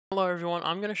Hello everyone,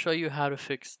 I'm going to show you how to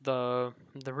fix the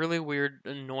really weird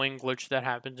annoying glitch that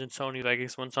happens in Sony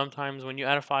Vegas when sometimes when you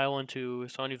add a file into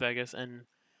Sony Vegas and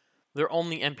they're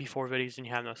only MP4 videos and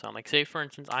you have no sound. Like say for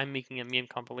instance I'm making a meme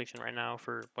compilation right now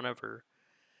for whatever,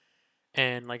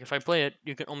 and like if I play it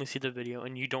you can only see the video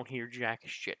and you don't hear jack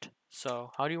shit.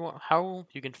 So how you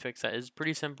can fix that is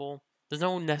pretty simple. There's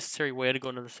no necessary way to go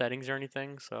into the settings or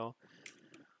anything, so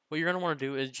what you're going to want to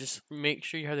do is just make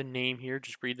sure you have the name here,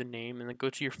 just read the name, and then go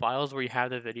to your files where you have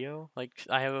the video. Like,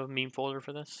 I have a meme folder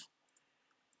for this.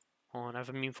 Hold on, I have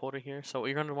a meme folder here. So what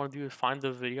you're going to want to do is find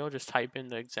the video, just type in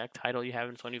the exact title you have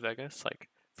in Sony Vegas. Like,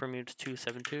 for me it's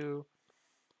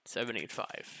 272.785.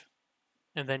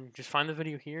 And then just find the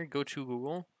video here, go to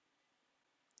Google,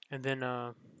 and then,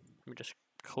 let me just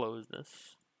close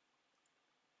this.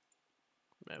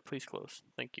 Please close,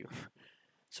 thank you.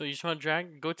 So you just want to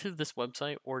go to this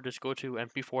website, or just go to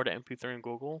MP4 to MP3 in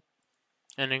Google,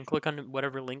 and then click on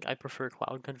whatever link. I prefer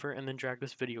Cloud Convert, and then drag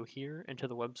this video here into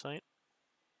the website,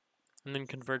 and then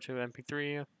convert to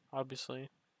MP3, obviously.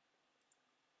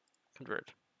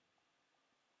 Convert.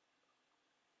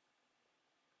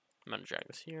 I'm gonna drag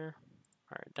this here.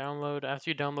 Alright, download. After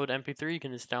you download MP3, you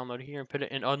can just download here and put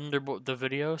it in under the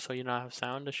video so you not have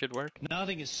sound. It should work.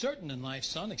 Nothing is certain in life,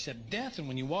 son, except death, and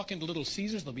when you walk into Little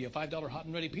Caesars, there'll be a $5 hot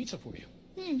and ready pizza for you.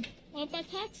 What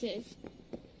about taxes?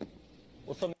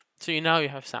 So now you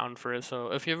have sound for it.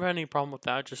 So if you ever have any problem with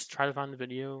that, just try to find the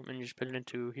video and you just put it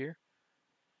into here.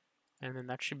 And then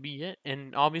that should be it.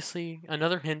 And obviously,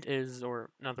 another hint is, or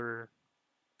another,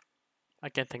 I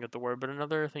can't think of the word, but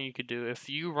another thing you could do if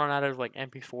you run out of like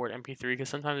MP4 to MP3, because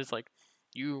sometimes it's like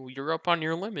you're up on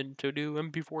your limit to do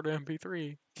MP4 to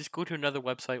MP3. Just go to another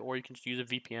website, or you can just use a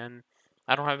VPN.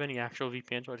 I don't have any actual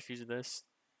VPN, so I just use this.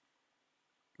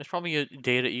 It's probably a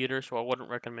data eater, so I wouldn't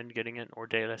recommend getting it, or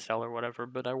data cell or whatever.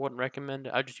 But I wouldn't recommend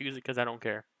it. I just use it because I don't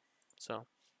care. So,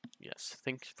 yes,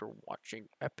 thanks for watching.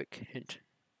 Epic hint.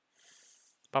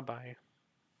 Bye bye.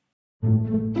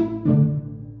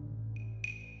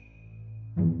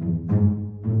 Thank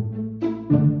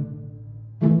you.